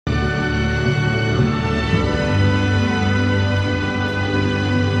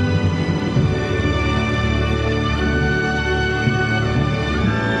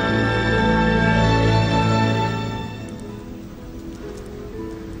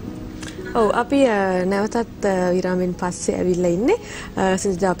ඔව් අපි නැවතත් විරාමෙන් පස්සේ ඇවිල්ලා ඉන්නේ.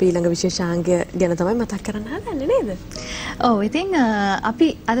 සින්දුජා අපි ඊළඟ විශේෂාංගය ගැන තමයි මතක් කරන්න හදන්නේ නේද? ඔව් ඉතින් අපි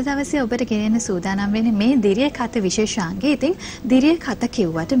අද දවසේ ඔබට ගෙනෙන්න සූදානම් වෙන්නේ මේ දිරිය කත විශේෂාංගය. ඉතින් දිරිය කත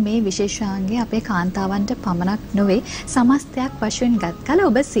කිව්වට මේ විශේෂාංගය අපේ කාන්තාවන්ට පමණක් නොවේ සමස්තයක් වශයෙන් ගත් කල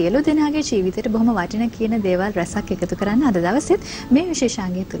ඔබ සියලු දෙනාගේ ජීවිතයට බොහොම වටින කියන දේවල් රැසක් එකතු කරන්න අද දවසෙත් මේ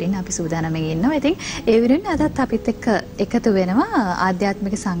විශේෂාංගය තුලින් අපි සූදානම්ෙන් ඉන්නවා. ඉතින් ඒ විදිහින් අදත් අපිත් එක්ක එකතු වෙනවා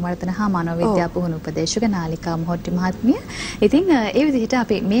ආධ්‍යාත්මික සංවර්ධන හා මනෝවිද්‍යා පුහුණු උපදේශක නාලිකා මොහොට්ටි මහත්මිය. ඉතින් ඒ විදිහට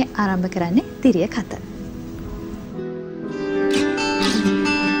අපි මේ ආරම්භ කරන්නේ දිරිය කත.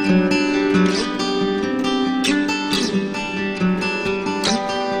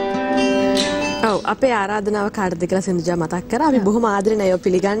 අපේ ආරාධනාව කාටද කියලා සින්දුජා මතක් කරා. අපි බොහොම ආදරෙන් අයව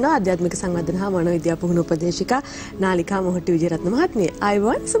පිළිගන්නවා ආධ්‍යාත්මික සංවර්ධන හා මනෝවිද්‍යා පුහුණු උපදේශිකා නාලිකා මොහොට්ටි විජේරත්න මහත්මිය.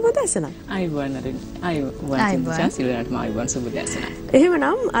 අයවන් සුබදැසන. අයවන් සින්දුජා සිල්වරට අයවන් සුබදැසන.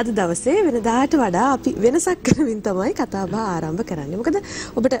 එහෙමනම් අද දවසේ වෙනදාට වඩා අපි වෙනසක් කරමින් තමයි කතා බහ ආරම්භ කරන්නේ. මොකද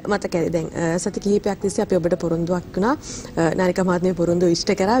ඔබට මතකයි දැන් සති කිහිපයක් තිස්සේ අපි ඔබට පොරොන්දුවක් වුණා. නාලිකා මහත්මිය පොරොන්දුව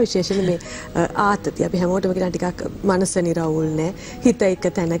ඉෂ්ට කරා විශේෂයෙන් මේ ආතතිය. අපි හැමෝටම කියන ටිකක් මනස නිරවුල් නැහැ. හිත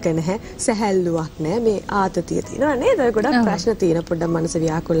එක තැනක නැහැ. සැහැල්ලුවක් නෑ මේ ආතතිය තියෙනවා නේද? ගොඩක් ප්‍රශ්න තියෙන පොඩ්ඩක් මනස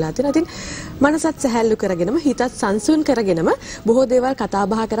ව්‍යාකුල්ලා තියෙනවා. ඉතින් මනසත් සැහැල්ලු කරගෙනම හිතත් සංසුන් කරගෙනම බොහෝ දේවල් කතා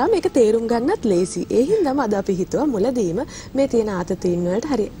බහ කරා මේක තේරුම් ගන්නත් ලේසි. ඒ හින්දාම අද අපි හිතුවා මුලදීම මේ තියෙන ආතතියින්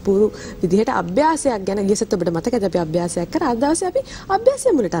වලට හරි පුරු විදිහට අභ්‍යාසයක් ගැන ගියසත් ඔබට මතකද අපි අභ්‍යාසයක් කරා. අද දවසේ අපි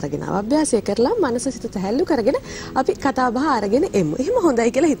අභ්‍යාසය මුලට අරගෙන ආවා. අභ්‍යාසය කරලා මනස සිත සැහැල්ලු කරගෙන අපි කතා බහ අරගෙන එමු. එහෙම හොඳයි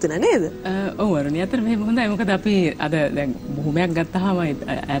කියලා හිතුණා නේද? ඔව් අරුණි අතර මෙහෙම හොඳයි. මොකද අපි අද දැන් බොහොමයක් ගත්තාම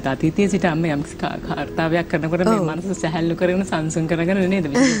අතීතයේ සිට අම්ම යම් කාර්යයක් කරනකොට මේ මනස සැහැල්ලු කරගෙන සංසුන් කරගෙන නේද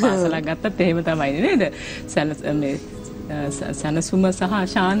පාසලක් ගත්තත් එහෙම තමයි නේද මේ සනසුම සහ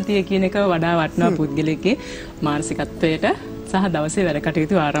ශාන්තිය කියන එක වඩා වටිනවා පුද්ගලයෙක්ගේ මානසිකත්වයට සහ දවසේ වැඩ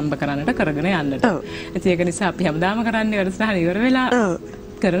කටයුතු ආරම්භ කරන්නට කරගෙන යන්නට. ඒක නිසා අපි හැමදාම කරන්නේ වැඩසටහන ඉවර වෙලා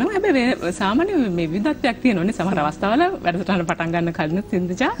කරනවා. හැබැයි සාමාන්‍ය මේ විවිධත්වයක් තියෙනවානේ සමහර අවස්ථාවල වැඩසටහන පටන් ගන්න කලින්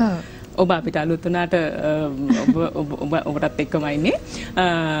සින්දුජා ඔබ අපිට අලුත් වුණාට ඔබටත් එක්කම ඉන්නේ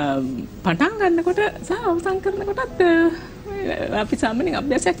පටන් ගන්නකොට සහ අවසන් කරනකොටත් අපි සාමාන්‍යයෙන්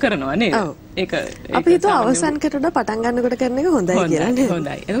අභ්‍යාසයක් කරනවා නේද? ඒක අපි හිතුවා අවසන් කරනකොට පටන් ගන්නකොට කරන එක හොඳයි කියලා නේද?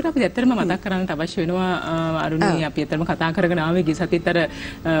 හොඳයි. ඒකට අපි ඇත්තටම මතක් කරගන්නට අවශ්‍ය වෙනවා අරුණි අපි ඇත්තටම කතා කරගෙන ආවේ ගිය සතියේත් අර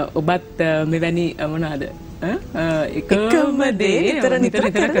ඔබත් මෙවැනි මොනවාද? එකම දේ නිතර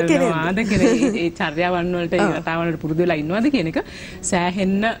කරනවාද කියන ඒ චර්යාවන් වලට ඒ රටාවන් වලට පුරුදු වෙලා ඉන්නවද කියන එක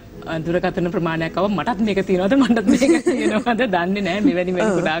සෑහෙන්න දුරකථන ප්‍රමාණයක් ආව මටත් මේක තියෙනවද මටත් මේක තියෙනවද දන්නේ නැහැ මෙවැනි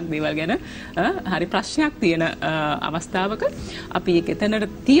ගොඩාක් දේවල් ගැන හරි ප්‍රශ්නයක් තියෙන අවස්ථාවක අපි ඒක එතනට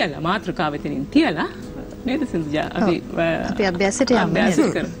තියලා මාතෘකාව එතනින් තියලා නේද සින්දුජා අපි අභ්‍යාසයට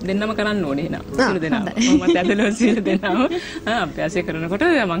යමු දෙන්නම කරන්න ඕනේ නේද සියලු දෙනාම මම ඇදලා සියලු දෙනාම අභ්‍යාසය කරනකොට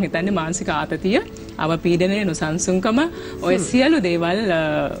මම හිතන්නේ මානසික ආතතිය අවපීඩනය නොසන්සුන්කම ඔය සියලු දේවල්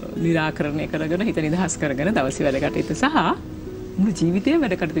निराකරණය කරගෙන හිත නිදහස් කරගෙන දවසේ වැඩ කටයුතු සහ මුළු ජීවිතේ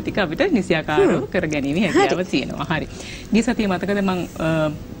වැඩ කටයුතු ටික අපිට නිසියාකාරව කරගැනීමේ හැකියාව තියෙනවා. හරි. ගිය සතියේ මතකද මම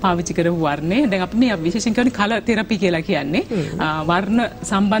පාවිච්චි කරපු වර්ණය දැන් අපි මේ විශේෂයෙන් කියන්නේ කලර් තෙරපි කියලා කියන්නේ. වර්ණ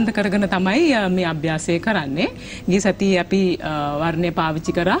සම්බන්ධ කරගෙන තමයි මේ අභ්‍යාසය කරන්නේ. ගිය සතියේ අපි වර්ණය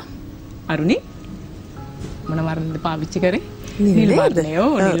පාවිච්චි කරා අරුණි මොන වර්ණද පාවිච්චි කරේ? නිල් වර්ණය.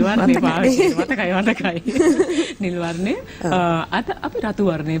 නිල් වර්ණය පාවිච්චි මතකයි. නිල් වර්ණය. අද අපි රතු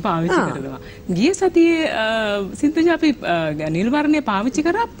වර්ණය පාවිච්චි කරනවා. ගිය සතියේ සින්දුජා අපි නිල් වර්ණය පාවිච්චි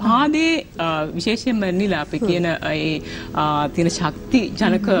කරා පාදයේ විශේෂයෙන්ම නිල අපි කියන ඒ තියෙන ශක්ති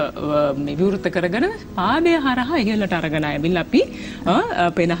ජනක මේ විවෘත කරගෙන පාදය හරහා ඉහළට අරගෙන ආවිල්ලා අපි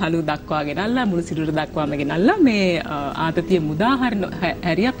පෙනහළු දක්වා ගෙනල්ලා මුළු සිරුර දක්වාම ගෙනල්ලා මේ ආතතිය මුදා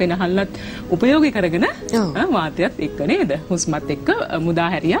හැරියා පෙනහල්ලත් උපයෝගී කරගෙන වාතයත් එක්ක නේද හුස්මත් එක්ක මුදා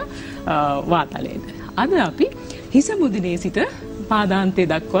හැරියා වාතලයේද අද අපි හිස මුදුනේ සිට පාදාන්තය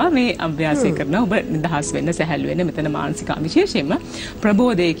දක්වා මේ අභ්‍යාසය කරන ඔබ නිදහස් වෙන්න සැහැල්ලු වෙන්න මෙතන මානසික විශේෂයෙන්ම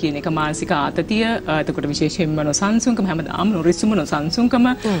ප්‍රබෝධය කියන එක මානසික ආතතිය එතකොට විශේෂයෙන්ම නොසන්සුන්කම හැමදාම නොරිස්සුම නොසන්සුන්කම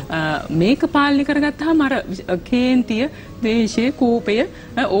මේක පාලනය කරගත්තාම අර කේන්තිය ද්වේෂය කෝපය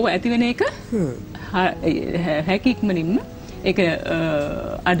ඕව ඇති වෙන එක හැකියක්මනින්ම ඒක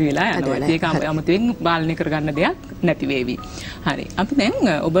අඩු වෙලා යනවා. ඒක අමුතුවෙන් පාලනය කරගන්න දෙයක් නැති වේවි. හරි. අපි දැන්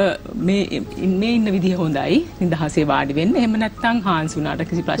ඔබ මේ ඉන්න විදිහ හොඳයි. නිදහසේ වාඩි වෙන්න. එහෙම නැත්නම් හාන්සි වුණාට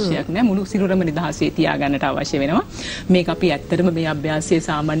කිසි ප්‍රශ්නයක් නැහැ. මුළු සිරුරම නිදහසේ තියාගන්නට අවශ්‍ය වෙනවා. මේක අපි ඇත්තටම මේ අභ්‍යාසයේ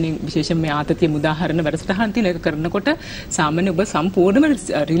සාමාන්‍යයෙන් විශේෂයෙන් මේ ආතතිය මුදාහරණ වැඩසටහන් තියෙන එක කරනකොට සාමාන්‍ය ඔබ සම්පූර්ණයෙන්ම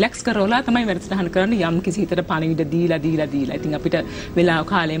රිලැක්ස් කරවලා තමයි වැඩසටහන කරන්නේ. යම් කිසි හිතට පණිවිඩ දීලා. ඉතින් අපිට වෙලාව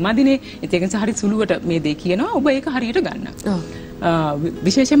කාලේ මදිනේ. ඒක නිසා හරි සුළුවට මේ දේ කියනවා. ඔබ ඒක හරියට ගන්න.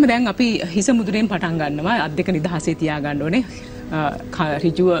 විශේෂයෙන්ම දැන් අපි හිස මුදුරෙන් පටන් ගන්නවා අත් දෙක නිදහසේ තියා ගන්න ඕනේ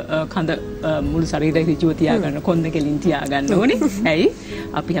ඍජුව කඳ මුළු ශරීරය ඍජුව තියාගන්න කොන්ද කෙලින් තියාගන්න ඕනේ. ඇයි?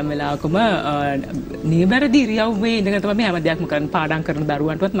 අපි හැම වෙලාවකම නිවැරදි ඉරියව්වේ ඉඳගෙන තමයි හැම දෙයක්ම කරන්නේ. පාඩම් කරන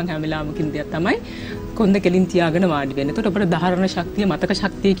දරුවන්ටවත් මම හැම වෙලාවම කියන දෙයක් තමයි කොන්ද කෙලින් තියාගෙන වාඩි වෙන්න. එතකොට අපේ ධාරණ ශක්තිය, මතක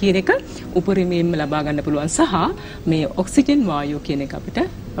ශක්තිය කියන එක උපරිමයෙන්ම ලබා ගන්න පුළුවන් සහ මේ ඔක්සිජන් වායුව කියන එක අපිට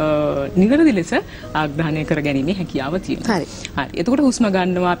නිවැරදි ලෙස ආග්‍රහණය කර ගැනීමේ හැකියාව තියෙනවා. හරි. හරි. එතකොට හුස්ම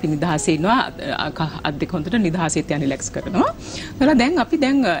ගන්නවා අපි නිදහසේ ඉන්නවා අත් දෙක හොඳට නිදහසේ තියන් රිලැක්ස් කරනවා. ඒලා දැන් අපි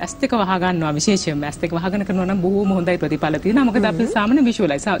ඇස් දෙක වහ ගන්නවා විශේෂයෙන්ම ඇස් දෙක වහගෙන කරනවා නම් බොහොම හොඳයි ප්‍රතිඵල තියෙනවා. මොකද අපි සාමාන්‍ය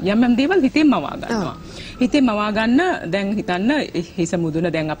විෂුවලයිස් යම් දේවල් හිතෙන්ම වවා ගන්නවා. හිතෙන්ම වවා ගන්න දැන් හිතන්න හිස මුදුන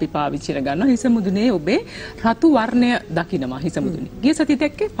දැන් අපි පාවිච්චි කරගන්නවා. හිස මුදුනේ ඔබේ රතු වර්ණය දකින්නවා හිස මුදුනේ. ගිය සතිය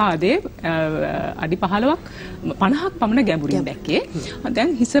දැක්කේ පාදයේ අඩි 15ක් 50ක් පමණ ගැඹුරින් දැක්කේ. දැන්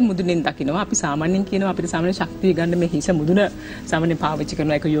හිස මුදුනෙන් දකින්නවා. අපි සාමාන්‍යයෙන් කියනවා අපිට සාමාන්‍ය ශක්තිය ගන්න මේ හිස මුදුන සාමාන්‍යයෙන් පාවිච්චි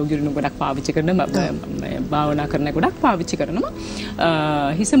කරනවා. ඒක යෝගිරුණු ගොඩක් පාවිච්චි කරනවා. භාවනා කරන ගොඩක් පාවිච්චි කරනවා.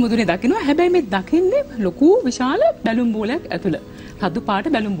 හිස මුදුනේ දකින්නවා. හැබැයි මේ දකින්නේ ලොකු විශාල බැලුම් බෝලයක් ඇතුළ. රතු පාට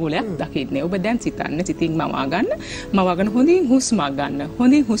බැලුම් බෝලයක් දකින්නේ. ඔබ දැන් සිතින් මවා ගන්න හොඳින් හුස්මක් ගන්න.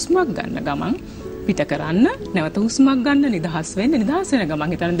 හොඳින් හුස්මක් ගන්න ගමන් පිට කරන්න. නැවත හුස්මක් ගන්න නිදහස් වෙන්න. නිදහස් වෙන ගමන්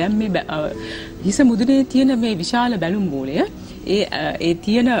හිතන්න දැන් මේ හිස මුදුනේ තියෙන මේ විශාල බැලුම් බෝලය ඒ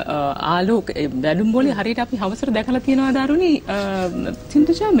තියෙන ආලෝක බැලුම් බෝලේ හරියට අපි හවසට දැකලා තියෙනවා දරුණි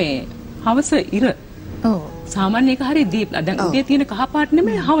සින්දුෂා මේ හවස ඉර. ඔව්. සාමාන්‍ය එක හරිය දැන් උදේ තියෙන කහ පාට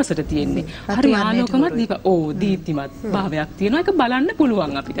නෙමෙයි හවසට තියෙන්නේ. හරි ආලෝකමත් දීප්තිමත් භාවයක් තියෙනවා. ඒක බලන්න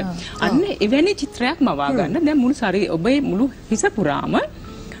පුළුවන් අපිට. අන්න එවැනි චිත්‍රයක් මවා ගන්න. දැන් මුළු ශරීරය ඔබේ මුළු හිස පුරාම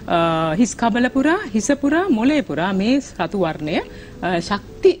හිස් කබල පුරා හිස පුරා මොළේ පුරා මේ රතු වර්ණය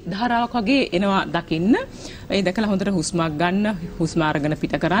ශක්ති ධාරාවක් වගේ එනවා දකින්න. ඒ දැකලා හොඳට හුස්මක් ගන්න, හුස්ම අරගෙන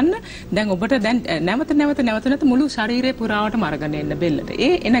පිට කරන්න. දැන් ඔබට දැන් නැවත මුළු ශරීරය පුරාවටම අරගෙන එන්න බෙල්ලට.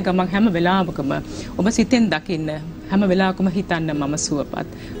 ඒ එන ගමන් හැම වෙලාවකම ඔබ සිතෙන් දකින්න හැම වෙලාවකම හිතන්න මම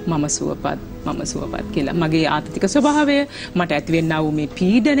සුවපත් කියලා. මගේ ආතතික ස්වභාවය, මට ඇතිවෙනා වූ මේ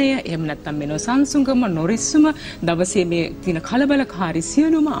පීඩනය, එහෙම නැත්නම් මේ නොසන්සුන්කම, නොරිස්සුම, දවසේ මේ තියෙන කලබලකාරී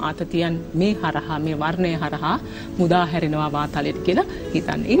සියලුම ආතතියන් මේ හරහා මේ වර්ණය හරහා මුදා හැරෙනවා වාතලයට කියලා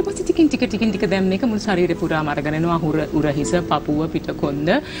හිතන්න. ඊට පස්සේ ටිකින් ටික දැන් මේක මුළු ශරීරය පුරාම අරගෙන යනවා. උරහිස, පපුව, පිටකොන්ද,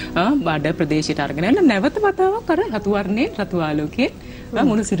 බඩ ප්‍රදේශයට අරගෙන යන නැවත වතාවක් අර රතු වර්ණයේ රතු ආලෝකයේ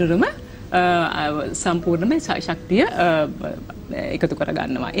මුළු සිරුරම සම්පූර්ණම ශක්තිය එකතු කර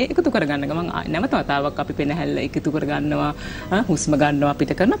ගන්නවා. ඒ එකතු කර ගන්න ගමන් නැවත වතාවක් අපි පෙනහැල්ල එකතු කර ගන්නවා. හුස්ම ගන්නවා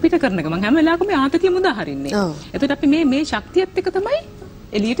පිට කරන ගමන් හැම වෙලාවකම මේ ආතතිය මුදා හරින්නේ. එතකොට අපි මේ ශක්තියත් එක තමයි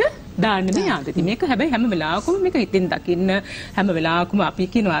එළියට දාන්නේ මේ ආතතිය. මේක හැබැයි හැම වෙලාවකම මේක හිතෙන් දකින්න හැම වෙලාවකම අපි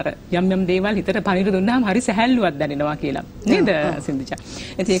කියනවා අර යම් දේවල් හිතට පණිර දුන්නාම හරි සැහැල්ලුවක් දැනෙනවා කියලා. නේද සින්දුචා?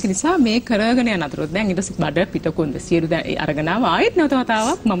 ඒක නිසා මේ කරගෙන යන අතරොත් දැන් ඊට බඩ පිටකොන්ද සියලු දැන් අරගෙන ආයෙත් නැවත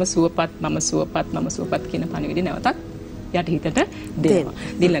වතාවක් මම සුවපත් කියන පණිවිඩය නැවතත් යට හිතට දෙනවා.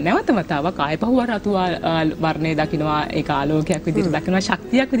 දිල්ල නැවත වතාවක් ආයෙ පහුව රතු වර්ණය දකින්නවා. ඒක ආලෝකයක් විදිහට දකින්නවා.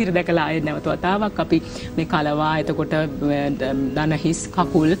 ශක්තියක් විදිහට දැකලා ආයෙ නැවත වතාවක් අපි මේ කලවා එතකොට දන හිස්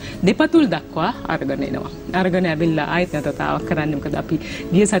කකුල් දෙපතුල් දක්වා අරගෙන එනවා. අරගෙන ඇවිල්ලා ආයෙත් නැවත වතාවක් කරන්නේ මොකද අපි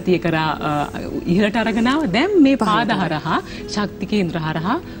ගිය සතියේ කරා ඉහළට අරගෙන දැන් මේ පාද හරහා ශක්ති කේන්ද්‍ර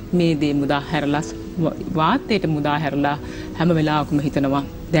හරහා මේ දේ මුදා හැරලා වාතයට මුදා හැරලා හැම වෙලාවකම හිතනවා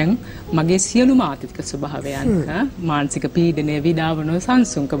දැන් මගේ සියලුම ආතතික ස්වභාවයන් මානසික පීඩනය, විඩාව,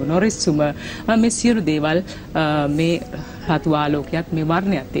 නොසන්සුන්කම, නොරිස්සුම මේ සියලු දේවල් මේ රතු ආලෝකයත් මේ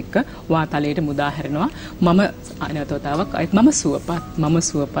වර්ණයත් එක්ක වාතලයට මුදා හැරෙනවා. මම නැවත වතාවක් අයත් මම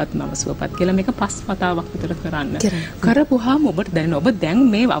සුවපත් කියලා මේක 5 වතාවක් විතර කරන්න. කරපුවාම ඔබට දැනෙන ඔබ දැන්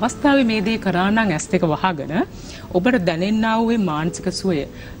මේ අවස්ථාවේ මේ දේ කරා නම් ඇස් දෙක වහගෙන ඔබට දැනෙන්නා වූ මානසික සුවය,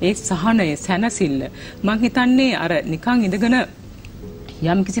 ඒ සහනය, සැනසෙල්ල මං හිතන්නේ අර නිකන් ඉඳගෙන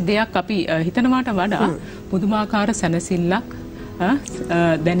යම් කිසි දෙයක් අපි හිතනවාට වඩා පුදුමාකාර සැනසෙල්ලක්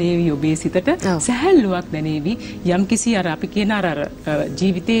දැනේවි ඔබේ සිතට. සැහැල්ලුවක් දැනේවි. යම් කිසි අර අපි කියන අර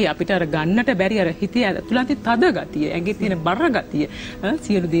ජීවිතේ අපිට අර ගන්නට බැරි අර හිතේ ඇතුළත තද ගතිය, ඇඟේ තියෙන බර ගතිය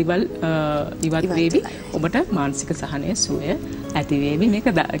සියලු දේවල් ඉවත් වේවි. ඔබට මානසික සහනය, සුවය ඇති වේවි. මේක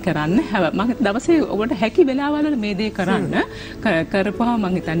කරන්න මම දවසේ ඔබට හැකි වෙලාවල් වල මේ දේ කරන්න කරපුවා මම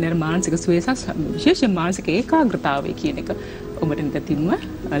හිතන්නේ අර මානසික සුවය සහ විශේෂයෙන් මානසික ඒකාග්‍රතාවය කියන එක ඔබට නිතින්ම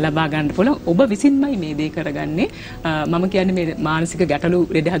ලබා ගන්න පුළුවන්. ඔබ විසින්මයි මේ දේ කරගන්නේ. මම කියන්නේ මේ මානසික ගැටලු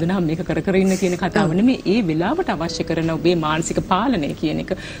රෙඩ හදුනහම මේක කර ඉන්න කියන කතාව නෙමෙයි. ඒ වෙලාවට අවශ්‍ය කරන ඔබේ මානසික පාලනය කියන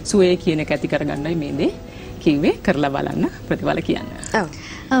එක, සුවය කියන එක ඇති කරගන්නයි මේ දේ කිව්වේ කරලා බලන්න ප්‍රතිඵල කියන්න.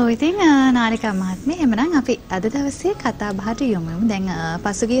 ඔව් ඉතින් නාලිකා මහත්මිය එහෙමනම් අපි අද දවසේ කතා බහට යමු. දැන්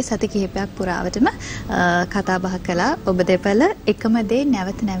පසුගිය සති කිහිපයක් පුරාවටම කතා බහ කළා ඔබ දෙපළ එකම දේ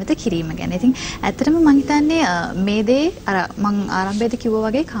නැවත නැවත කිරීම ගැන. ඉතින් ඇත්තටම මම හිතන්නේ මේ දේ අර මම ආරම්භයේදී කිව්වා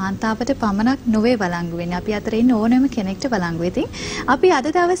වගේ කාන්තාවට පමණක් නොවේ වළංගු වෙන්නේ. අපි අතර ඉන්න ඕනෑම කෙනෙක්ට වළංගු. ඉතින් අපි අද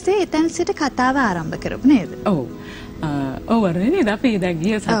දවසේ එතන සිට කතාව ආරම්භ කරමු නේද? ඔව්. ඔව් නේද අපි දැන්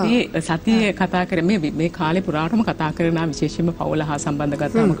ගිය සතියේ කතා කරේ මේ කාලේ පුරාටම කතා කරන විශේෂයෙන්ම පවුල හා සම්බන්ධ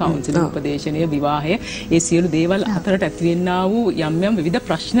ගත්තාම කවුන්සිලින් උපදේශනීය විවාහය ඒ සියලු දේවල් අතරට ඇතිවෙනා වූ යම් විවිධ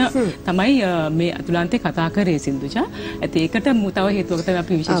ප්‍රශ්න තමයි මේ අතුලාන්තේ කතා කරේ සින්දුජා. ඒකට තව හේතුවක් තමයි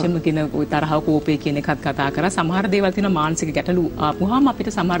අපි විශේෂයෙන්ම කියන තරහව කෝපය කියන එකත් කතා කරා. සමහර දේවල් තියෙනවා මානසික ගැටලු ආපුවාම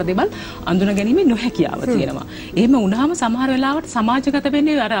අපිට සමහර දේවල් අඳුන ගැනීමේ නොහැකියාව තියෙනවා. එහෙම වුණාම සමහර වෙලාවට සමාජගත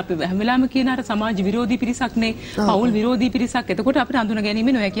වෙන්නේ අර අපි හැම වෙලාවෙම කියන අර සමාජ විරෝධී පිරිසක් නේ. පවුල් විරෝධී පිරිසක්. එතකොට අපිට අඳුන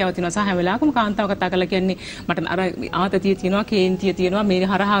ගැනීමේ නොහැකියාව තියෙනවා. සහ හැම වෙලාවකම කාන්තාව කතා කරලා කියන්නේ මට අර ආතතිය තියෙනවා, කේන්තිය තියෙනවා, මේ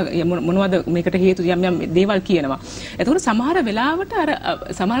හරහා මොනවද මේකට හේතු යම් දේවල් කියනවා. එතකොට සමහර වෙලාවට අර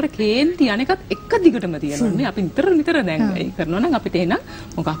සමහර කේන්ති අනේකත් එක දිගටම තියෙනවා. මේ අපි නිතර දැන් කරනවා නම් අපිට එන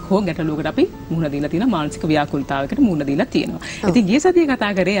මොකක් හෝ ගැටලුවකට අපි මුහුණ දීලා තියෙනවා, මානසික ව්‍යාකූලතාවයකට මුහුණ දීලා තියෙනවා. ඉතින් ගිය සතියේ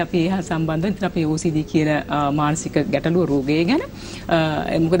කතා කරේ අපි ඒ හා සම්බන්ධව ඉතින් අපි OCD කියන මානසික ගැටලුව රෝගය ගැන.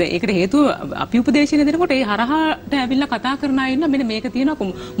 මොකද ඒකට හේතුව අපි උපදේශන දෙනකොට ඒ හරහාට ඇවිල්ලා කතා කරන අය ඉන්න මෙන්න මේක තියෙනවා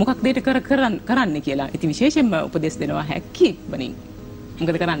මොකක් දෙයට කරන්න කියලා. ඉතින් විශේෂයෙන්ම උපදෙස් දෙනවා හැකියික්මනින්.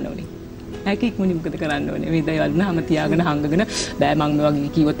 මොකද කරන්න ඕනේ? හැකියික්මනින් මොකද කරන්න ඕනේ? මේ දේවල් නම තියාගෙන හංගගෙන බෑ මම මේ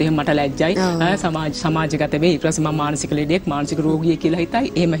වගේ කිව්වොත් එහෙම මට ලැජ්ජයි. සමාජගත වෙයි. ඊට පස්සේ මම මානසික ලෙඩෙක්, මානසික රෝගියෙක් කියලා හිතයි.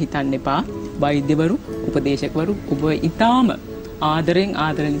 එහෙම හිතන්න එපා. වෛද්‍යවරු, උපදේශකවරු ඔබ ඊටාම ආදරෙන්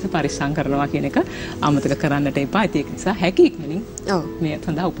ලෙස පරිස්සම් කරනවා කියන එක අමතක කරන්නට එපා. ඒක නිසා හැකියික්මනින් මේ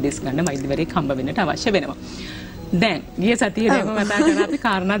සඳහා උපදෙස් ගන්න වෛද්‍යවරයෙක් හම්බ වෙන්නට අවශ්‍ය වෙනවා. දැන් ගිය සතියේ කතා කරා අපි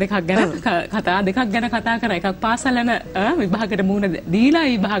කාරණා දෙකක් ගැන කතා කරා. එකක් පාසල යන විභාගයට මුහුණ දීලා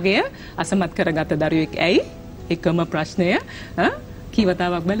විභාගය අසමත් කරගත්ත දරුවෙක් ඇයි එකම ප්‍රශ්නය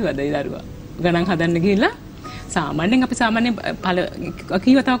කීවතාවක් බැලුවද ඒ දරුවා ගණන් හදන්න ගිහිල්ලා සාමාන්‍යයෙන් අපි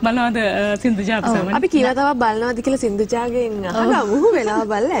කීවතාවක් බලනවද සින්දුජා අපි කීවතාවක් බලනවද කියලා සින්දුජාගෙන් අහගමු වෙලාව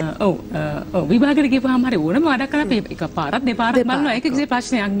බලලා. ඔව් විභාගෙට ගිහපුවාම හරි ඕනම වැඩක් කරලා අපි එකපාරක් දෙපාරක් බලනවා. ඒක කිසි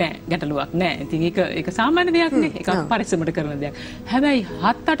ප්‍රශ්නයක් නැහැ, ගැටලුවක් නැහැ. ඉතින් ඒක සාමාන්‍ය දෙයක් නේ. ඒක පරිස්සමට කරන දෙයක්. හැබැයි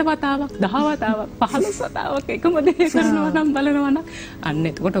 7-8 වතාවක් 10 වතාවක් 15 වතාවක් එකම දේ කරනවා නම් බලනවා නම් අන්න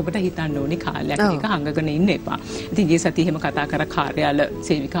එතකොට ඔබට හිතන්න ඕනේ කාලයක් එක හංගගෙන ඉන්න එපා. ඉතින් ගිය සතියේ එහෙම කතා කරා කාර්යාල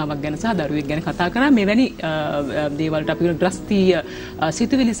සේවිකාවක් ගැන සහ දරුවෙක් ගැන කතා කරා. මෙවැනි දේවල්ට අපි කියන ග්‍රස්තීය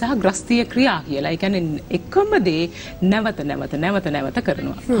සිතුවිලි සහ ග්‍රස්තීය ක්‍රියා කියලා. ඒ කියන්නේ එකම දේ නැවත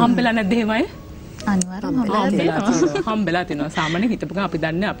කරනවා. හම්බෙලා නැද්ද එහෙමයි? අනිවාර්යයෙන්ම හම්බෙලා තියෙනවා. සාමාන්‍යයෙන් හිතපු ගමන් අපි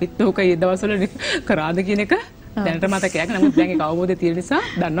දන්නේ අපිත් ඕක ඒ දවස්වල කරාද කියන එක දැනට මතකයක්. නමුත් දැන් ඒක අවබෝධය තියෙන නිසා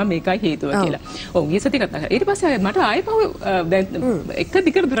දන්නවා මේකයි හේතුව කියලා. ඔව් ගිය සතියේ කතා කරා. ඊට පස්සේ මට ආයෙ දැන් එක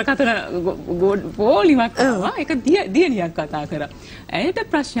දිගට දුරකථන පොලිමක් ආවා. ඒක දියණියක් කතා කරා. ඇයට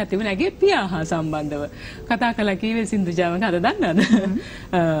ප්‍රශ්නයක් තිබුණා ඇගේ පියා හා සම්බන්ධව. කතා කළා කිව්වේ සින්දුජාවක අද දන්නවද?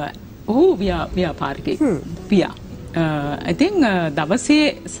 ඔහු ව්‍යාපාරිකයෙක්. පියා. ඉතින් දවසේ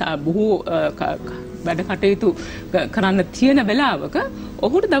බොහෝ වැඩ කටයුතු කරන්න තියෙන වෙලාවක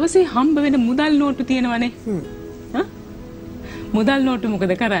ඔහුට දවසේ හම්බ වෙන මුදල් නෝට්ටු තියෙනවනේ. මුදල් නෝට්ටු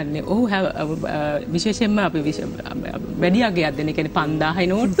මොකද කරන්නේ? ඔහු විශේෂයෙන්ම අපි වැඩි අගයක් දෙන. ඒ කියන්නේ 5000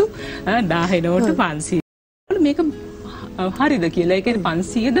 නෝට්ටු, 1000 නෝට්ටු, 500. මේක හරිද කියලා. ඒ කියන්නේ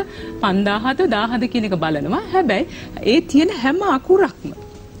 500ද, 5000ද, 1000ද කියන එක බලනවා. හැබැයි ඒ තියෙන හැම අකුරක්ම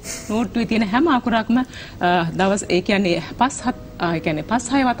නෝට්ටුවේ තියෙන හැම අකුරක්ම දවස් ඒ කියන්නේ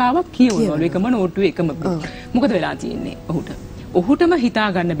 5-6 වතාවක් කියවනවලු එකම නෝට්ටුවේ එකම. මොකද වෙලා තියෙන්නේ ඔහුටම හිතා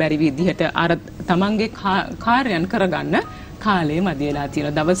ගන්න බැරි විදිහට අර තමන්ගේ කාර්යයන් කරගන්න කාලය මදි වෙලා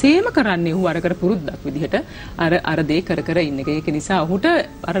තියෙනවා. දවසේම කරන්නේ ඔහු අර පුරුද්දක් විදිහට අර දේ කර ඉන්න එක. ඒක නිසා ඔහුට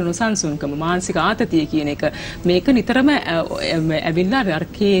අර නොසන්සුන්කම, මානසික ආතතිය කියන එක මේක නිතරම ඇවිල්ලා අර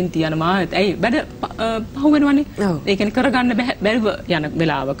කේන්ති යනවා. ඇයි වැඩ පහු වෙනවනේ. ඒ කියන්නේ කරගන්න බැරිව යන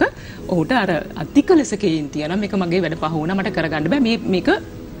වෙලාවක ඔහුට අර අධික ලෙස කේන්ති යනවා. මේක මගේ වැඩ පහු වුණා, මට කරගන්න බෑ. මේක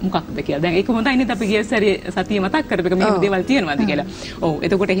මොකක්ද කියලා. දැන් ඒක හොඳයි නේද අපි ගිය සතියේ මතක් කරපේක මෙහෙම දේවල් තියෙනවාද කියලා. ඔව්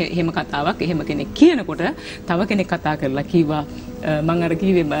එතකොට එහෙම කතාවක් එහෙම කෙනෙක් කියනකොට තව කෙනෙක් කතා කරලා කිව්වා මම අර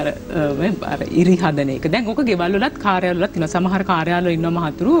කිව්වේ අර ඉරි හදන එක. දැන් ඔක ගෙවල් වලත් කාර්යාල වලත් තියෙනවා. සමහර කාර්යාල වල ඉන්නවා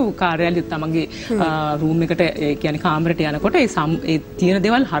මහතුරු කාර්යාලෙත් තමන්ගේ රූම් එකට ඒ කියන්නේ කාමරයට යනකොට ඒ තියෙන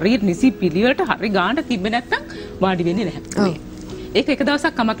දේවල් හරියට නිසි පිළිවෙලට හරි ගානට තිබ්බේ නැත්තම් වාඩි වෙන්නේ නැහැ. ඒක එක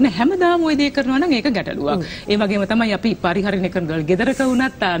දවසක් කමක් නැහැ. හැමදාම ওই දේ කරනවා නම් ඒක ගැටලුවක්. ඒ වගේම තමයි අපි පරිහරණය කරන ගෙදරක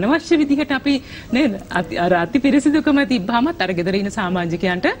වුණත් අනවශ්‍ය විදිහට අපි නේද අර අතිපිරිසිදුකම තිබ්බහමත් අර ගෙදර ඉන්න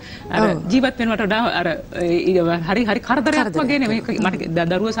සමාජිකයන්ට අර ජීවත් වෙනවට වඩා අර හරි කරදරයක් වගේ නෙමෙයි. මට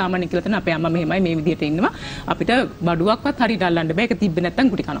දරුවෝ සාමාන්‍ය කියලා තන අපේ අම්මා මෙහෙමයි මේ විදිහට ඉන්නවා. අපිට බඩුවක්වත් හරියට අල්ලන්න බෑ. ඒක තිබ්බේ නැත්තම්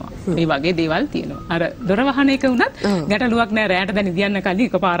කුටි කනවා. මේ වගේ දේවල් තියෙනවා. අර දොර වහන එක වුණත් ගැටලුවක් නෑ. රැයට දැන් නිදියන්න කලින්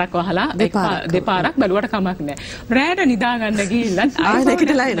එකපාරක් වහලා දෙපාරක් බැලුවට කමක් නෑ. රැයට නිදා ගන්න ගිහිල්ලත් ආයෙ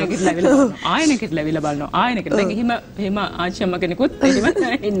නැගිටලා බලනවා. ආයෙ නැගිටලා දැන් එහෙම ආච්චිම්ම කෙනෙකුත්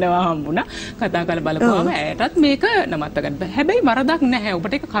එහෙම ඉන්නවා හම්බුණා. කතා කරලා බලපුවාම ඇයටත් මේක නවත්ත ගන්න බෑ. හැබැයි වරදක් නැහැ.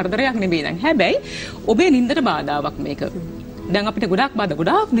 ඔබට ඒක කරදරයක් නෙවෙයි නං. හැබැයි ඔබේ නින්දට බාධාවක් මේක. දැන් අපිට ගොඩාක්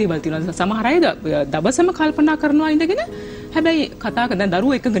දේවල් තියෙනවා. සමහර අය දවසම කල්පනා කරනවා ඉඳගෙන හැබැයි කතා කරන දැන්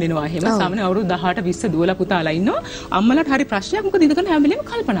දරුවෝ එකගෙන එනවා එහෙම සාමාන්‍ය අවුරුදු 18 20 දුවලා පුතාලා ඉන්නවා අම්මලාට හරි ප්‍රශ්නයක් මොකද ඉඳගෙන හැම වෙලේම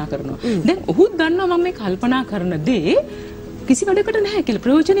කල්පනා කරනවා. දැන් ඔහුත් දන්නවා මම මේ කල්පනා කරන දේ කිසි වැඩකට නැහැ කියලා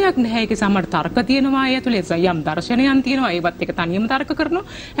ප්‍රයෝජනයක් නැහැ. ඒකේ සමහර තර්ක තියෙනවා ඒ ඇතුලේ යම් දර්ශනයන් තියෙනවා ඒවත් එක තනියම තර්ක කරනවා.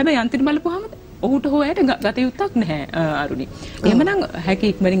 හැබැයි අන්තිම බලපුවාම ඔහුට හොයට ගත යුත්තක් නැහැ අරුණි. එහෙමනම්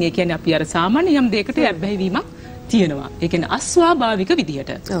හැකි ඉක්මනින් ඒ කියන්නේ අපි අර සාමාන්‍ය යම් දෙයකට ඇබ්බැහි වීමක් තියෙනවා. ඒ කියන්නේ අස්වාභාවික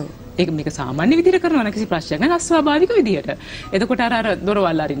විදිහට. ඒක මේක සාමාන්‍ය විදිහට කරනවා නම් කිසි ප්‍රශ්නයක් නැහැ අස්වාභාවික විදිහට. එතකොට අර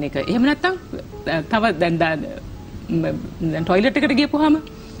දොරවල් අරින්න එක. එහෙම නැත්නම් තව දැන් টয়ලට් එකට ගියපුවාම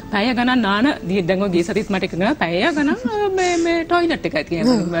පැය ගණන් නාන දැන් ඔය ගිය සතිත් මට එකනවා පැය ගණන් මේ টয়ලට් එකයි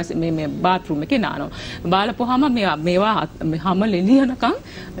කියන්නේ මේ බාත්රූම් එකේ නානවා. බාලපුවාම මේවා හැම ලෙලියනකම්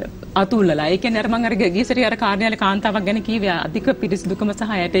අතුල්ලලා. ඒ කියන්නේ අර මම අර ගිය සතියේ අර කාර්යාලේ කාන්තාවක් ගැන කීවේ අධික පිරිසිදුකම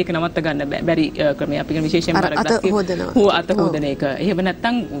සහ ඇයට ඒක නවත්ත ගන්න බැරි ක්‍රමයක්. අපි කියන විශේෂයෙන්ම අත හොදන එක. එහෙම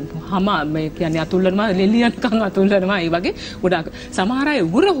නැත්නම් හැම මේ කියන්නේ අතුල්ලනවා ලෙලියනකම් අතුල්ලනවා. ඒ වගේ ගොඩාක් සමහර අය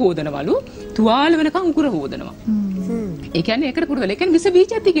උගුර හොදනවලු තුවාල වෙනකම් උගුර හොදනවා. ඒ කියන්නේ ඒකට පුරුදු. ඒ කියන්නේ විස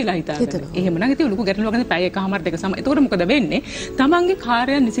බීජ ඇති කියලා හිතාගෙන. එහෙමනම් ඉතින් ලොකු ගැටලුවක් නැති පැය එකමාර දෙක සම. එතකොට මොකද වෙන්නේ? තමන්ගේ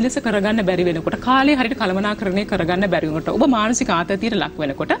කාර්යය නිසිලස කරගන්න බැරි වෙනකොට, කාලය හරියට කළමනාකරණය කරගන්න බැරි වෙනකොට, ඔබ මානසික ආතතියට ලක්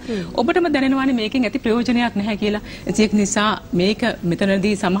වෙනකොට, ඔබටම දැනෙනවානේ මේකෙන් ඇති ප්‍රයෝජනයක් නැහැ කියලා. ඒක නිසා මේක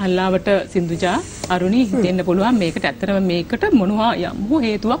මෙතනදී සමහරලාවට සින්දුජා අරුණි හිතෙන්න පුළුවන් මේකට ඇත්තටම මේකට මොනවා යම්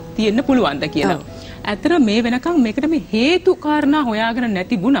හේතුවක් තියෙන්න පුළුවන්ද කියලා. ඇත්තට මේ වෙනකන් මේකට මේ හේතු කාරණා හොයාගෙන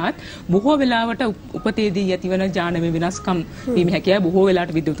නැතිබුණත් බොහෝ වෙලාවට උපතේදී ඇතිවන ඥානමය වෙනස්කම් වීම හැකියාව බොහෝ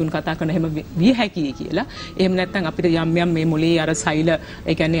වෙලාවට විද්‍යුතුන් කතා කරන හැම විය හැකියි කියලා. එහෙම නැත්නම් අපිට යම් මේ මොලේ අර සෛල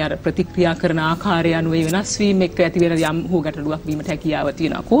ඒ කියන්නේ අර ප්‍රතික්‍රියා කරන ආකාරය අනුව වෙනස් වීම එක්ක ඇති වෙන යම් හෝ ගැටලුවක් වීමට හැකියාව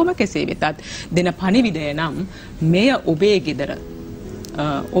තියෙනවා. කොහොම කෙසේ වෙතත් දෙන පණිවිඩය නම් මෙය ඔබේ ගෙදර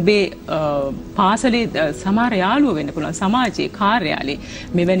ඔබේ පාසලේ සමහර යාළුවෝ වෙන්න පුළුවන් සමාජයේ කාර්යාලයේ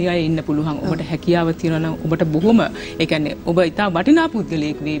මෙවැනි අය ඉන්න පුළුවන්. ඔබට හැකියාව තියෙනවා නම් ඔබට බොහොම ඒ කියන්නේ ඔබ ඉතා වටිනා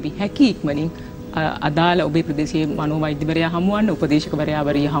පුද්ගලයෙක් වේවි. හැකි ඉක්මනින් අදාළ ඔබේ ප්‍රදේශයේ මනෝවෛද්‍යවරයා හමු වන්න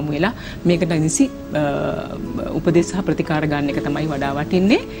උපදේශකවරයාවරිය හමු වෙලා මේකට නිසි උපදේශ සහ ප්‍රතිකාර ගන්න එක තමයි වඩා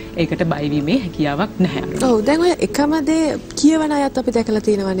වටින්නේ. ඒකට බය වීමේ හැකියාවක් නැහැ. ඔව් දැන් ඔය එකම දේ කියවන අයත් අපි දැකලා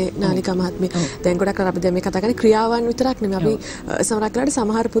තියෙනවානේ නාලිකා මහත්මිය. දැන් ගොඩක් අර අපි දැන් මේ කතා කරන්නේ ක්‍රියාවන් විතරක් නෙමෙයි. අපි සමහරක්ලාට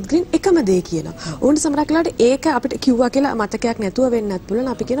සමහර පුද්ගලයන් එකම දේ කියනවා. උන්ට සමහරක්ලාට ඒක අපිට කිව්වා කියලා මතකයක් නැතුව වෙන්නත් පුළුවන්.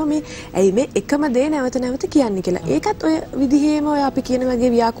 අපි කියනවා මේ ඇයි මේ එකම දේ නැවත නැවත කියන්නේ කියලා. ඒකත් ඔය විදිහේම ඔය අපි කියන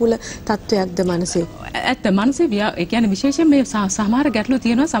වගේ ව්‍යාකූල තත්වයක්ද ඇත්ත මනසේ ඒ කියන්නේ විශේෂයෙන් මේ සමහර ගැටලු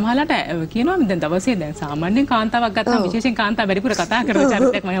තියෙනවා. සමහරලාට කියනවා දැන් දවසේ දැන් සාමාන්‍යයෙන් කාන්තාවක් ගත්තාම විශේෂයෙන් කාන්තාව වැඩිපුර කතා කරන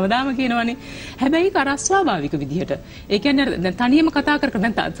චරිතයක් මම හැමදාම කියනවනේ. හැබැයි ඒක අස්වාභාවික විදිහට. ඒ කියන්නේ දැන් තනියම කතා කර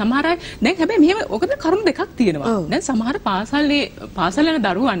දැන් සමහර අය දැන් හැබැයි මෙහෙම ඔකද කරුණු දෙකක් තියෙනවා. දැන් සමහර පාසල් යන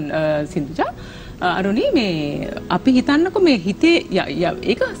දරුවන් සින්දුජා අරුණි මේ අපි හිතන්නකෝ මේ හිතේ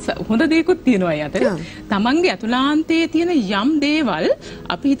ඒක හොඳ දෙයක්ත් තියෙනවා ඒ අතර. තමන්ගේ අතුලාන්තයේ තියෙන යම් දේවල්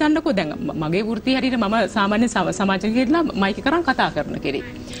අපි හිතන්නකෝ දැන් මගේ වෘත්තිය හැටියට මම සාමාන්‍ය සමාජයෙන් ගිහලා මයික් එක කරන් කතා කරන කෙනෙක්.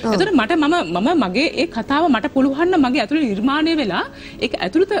 ඒතකොට මම මගේ ඒ කතාව මට පුළුවන් නම් මගේ ඇතුළේ නිර්මාණය වෙලා ඒක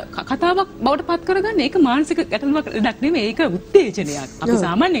ඇතුළත කතාවක් බවට පත් කරගන්න ඒක මානසික ගැටලුවක් දෙයක් නෙමෙයි. ඒක උත්තේජනයක්. අපි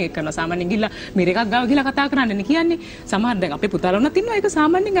සාමාන්‍යයෙන් කරනවා. සාමාන්‍යයෙන් ගිහලා මේ එකක් ගාව ගිහලා කතා කරන්නනේ කියන්නේ. සමහර දැන් අපේ පුතාලා වුණත් ඉන්නවා. ඒක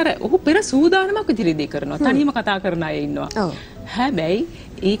සාමාන්‍යයෙන් අර ඔහු පෙර සූදානමක් විදිහට කරනවා. තනියම කතා කරන අය ඉන්නවා. හැබැයි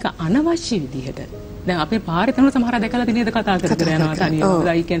ඒක අනවශ්‍ය විදිහට දැන් අපේ පාරේ තන සමහර දැකලා දිනේද කතා කර යනවා තනියම.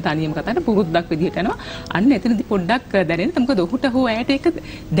 ඒ කියන්නේ තනියම කතාට පුරුද්දක් විදිහට යනවා. අන්න එතනදී පොඩ්ඩක් දැනෙන්න. මොකද ඔහුට හෝ ඇයට ඒක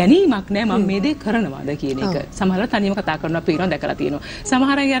දැනීමක් නැහැ මම මේ දේ කරනවාද කියන එක. සමහරව තනියම කතා කරනවා පේනවා දැකලා තියෙනවා.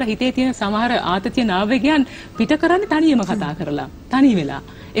 සමහර අය අර හිතේ තියෙන සමහර ආතතිය නාවගයන් පිට කරන්නේ තනියම කතා කරලා. තනි වෙලා.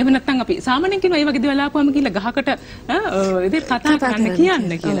 එහෙම නැත්නම් අපි සාමාන්‍යයෙන් කියනවා මේ වගේ දේවල් ආපුවම කියලා ගහකට ඉතින් කතා කරන්න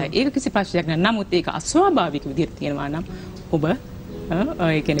කියන්න කියලා. ඒක කිසි ප්‍රශ්නයක් නෑ. නමුත් ඒක අස්වාභාවික විදිහට තියෙනවා නම් ඔබ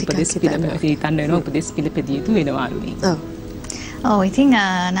ඒ කියන්නේ උපදේශ පිළිපෙදිය යුතු වෙනවා නේ. ඔව් ඉතින්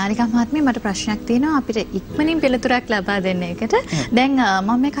නාලිකා මහත්මිය මට ප්‍රශ්නයක් තියෙනවා අපිට ඉක්මනින් පිළිතුරක් ලබා දෙන්න එකට. දැන්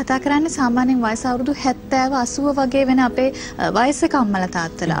මම මේ කතා කරන්නේ සාමාන්‍යයෙන් වයස අවුරුදු 70 80 වගේ වෙන අපේ වයසක අම්මලා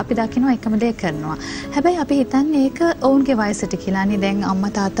තාත්තලා අපි දකිනවා එකම දේ කරනවා. හැබැයි අපි හිතන්නේ ඒක ඔවුන්ගේ වයසට කියලානේ. දැන්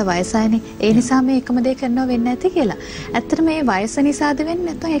අම්මා තාත්තා වයසයිනේ. ඒ නිසා මේ එකම දේ කරනවා වෙන්නේ නැති කියලා. ඇත්තට මේ වයස නිසාද වෙන්නේ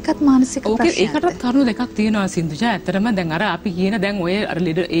නැත්නම් ඒකත් මානසික ප්‍රශ්නයක්. ඒකටත් කරුණු දෙකක් තියෙනවා සින්දුජා. ඇත්තටම දැන් අර අපි කියන දැන් ඔය අර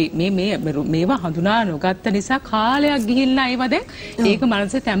මේවා හඳුනා නොගත්ත නිසා කාලයක් ගිහිල්ලා ඒවා දැන් ඒක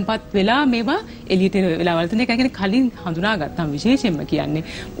මනසේ තැම්පත් වෙලා මේවා එළියට වෙලාවල් තියෙන එක කියන්නේ කලින් හඳුනා ගත්තාම විශේෂයෙන්ම කියන්නේ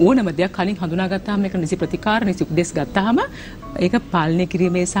ඕනම දෙයක් කලින් හඳුනා ගත්තාම මේක නිසි ප්‍රතිකාර නිසි උපදෙස් ගත්තාම ඒක පාලනය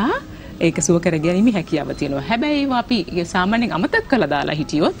කිරීමේ සහ ඒක සුව කර ගැනීමේ හැකියාව තියෙනවා. හැබැයි ඒවා අපි සාමාන්‍යයෙන් අමතක කරලා දාලා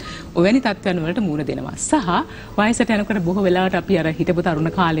හිටියොත් ඔවැනි තත්ත්වයන් වලට මුහුණ දෙනවා. සහ වයසට යනකොට බොහෝ වෙලාවට අපි අර හිටපු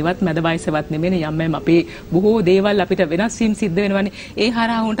තරුණ කාලෙවත් මැද වයසවත් නෙමෙයි යම් අපේ බොහෝ දේවල් අපිට වෙනස් වීම සිද්ධ වෙනවනේ. ඒ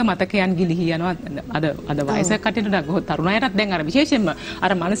හරහා උන්ට මතකයන් ගිලිහි යනවා. අද වයසක කටියට තරුණයටත් දැන් අර විශේෂයෙන්ම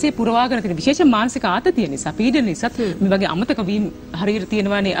අර මනසේ පුරවාගෙන තියෙන විශේෂ මානසික ආතතිය නිසා පීඩන නිසා මේ වගේ අමතක වීම හරියට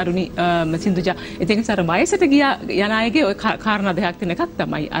තියෙනවානේ අරුණි සින්දුජා. ඒ නිසා අර වයසට යන අයගේ ඔය කාරණා දෙකක් තියෙන එකක්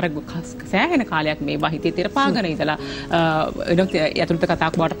තමයි අර සෑහෙන කාලයක් මේ වහිතේ තිරපාගෙන ඉඳලා යතුරුත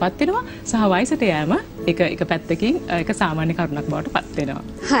කතාවක් බවට පත් වෙනවා සහ වයසට යෑම එක පැත්තකින් ඒක සාමාන්‍ය කරුණක් බවට පත් වෙනවා.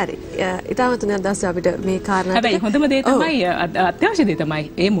 හරි. ඊටම තුනක් දැස්ස අපිට මේ කාරණා හැබැයි හොඳම දේ තමයි අත්‍යවශ්‍ය දේ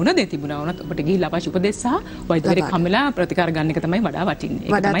තමයි ඒ මොන දේ තිබුණා වුණත් ඔබට ගිහිල්ලා අවශ්‍ය උපදෙස් සහ වෛද්‍යවරයෙක් හම්බෙලා ප්‍රතිකාර ගන්න එක තමයි වඩා වටින්නේ.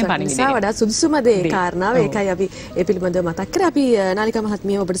 ඒක තමයි පරිණිවිඩය. වඩා සුදුසුම දේ කාරණාව ඒකයි අපි ඒ පිළිබඳව මතක් කරා. අපි නාලිකා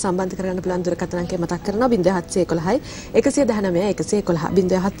මහත්මිය ඔබට සම්බන්ධ කරගන්න පුළුවන් දුරකථන අංකය මතක් කරනවා 0711 119 111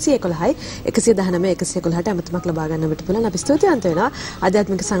 0711 119 111ට අමතමක් ලබා ගන්නවට පුළුවන්. අපි ස්තුතිවන්ත වෙනවා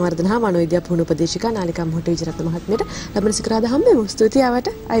ආධ්‍යාත්මික සංවර්ධන හා මනෝවිද්‍යා පුහුණු උපදේශිකා නාලිකා මොහොතේ විජරත්න මහත්මියට ලබන සිකුරාදා හම්බෙමු. ස්තුතියි ආවට.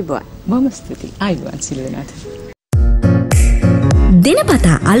 අයබෝවන්. බොහොම ස්තුතියි. අයබෝවන් සිළු දෙනාට.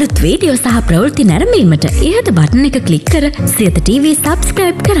 දිනපතා අලුත් වීඩියෝ සහ ප්‍රවෘත්ති නැරඹීමට ඉහත බටන් එක ක්ලික් කර සියත TV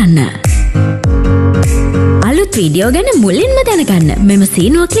subscribe කරන්න. අලුත් වීඩියෝ ගැන මුලින්ම දැනගන්න මෙම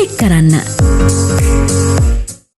සීනුව ක්ලික් කරන්න.